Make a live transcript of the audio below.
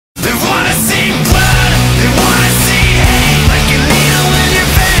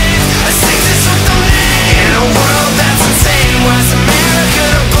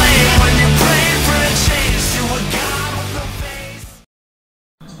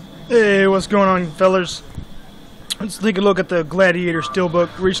Hey, what's going on, fellers? Let's take a look at the Gladiator Steelbook.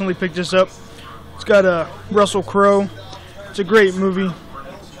 Recently picked this up. It's got Russell Crowe. It's a great movie.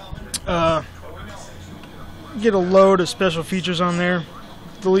 Get a load of special features on there.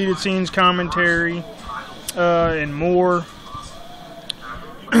 Deleted scenes, commentary, and more.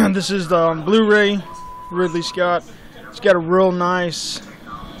 This is the Blu-ray, Ridley Scott. It's got a real nice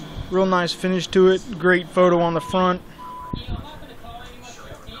finish to it. Great photo on the front.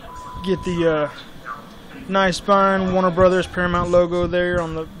 Get the nice spine, Warner Brothers Paramount logo there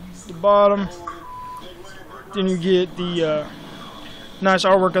on the bottom. Then you get the nice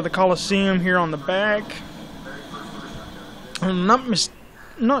artwork of the Coliseum here on the back. I'm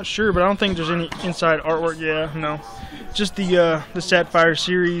not sure, but I don't think there's any inside artwork. Yeah, no, just the Sapphire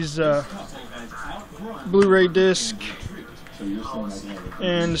series Blu-ray disc,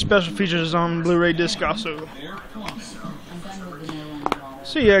 and the special features on Blu-ray disc also.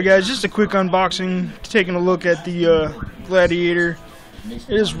 So yeah, guys, just a quick unboxing, taking a look at the Gladiator. It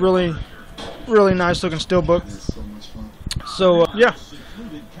is really nice looking steelbook. So yeah,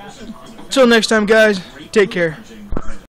 till next time, guys, take care.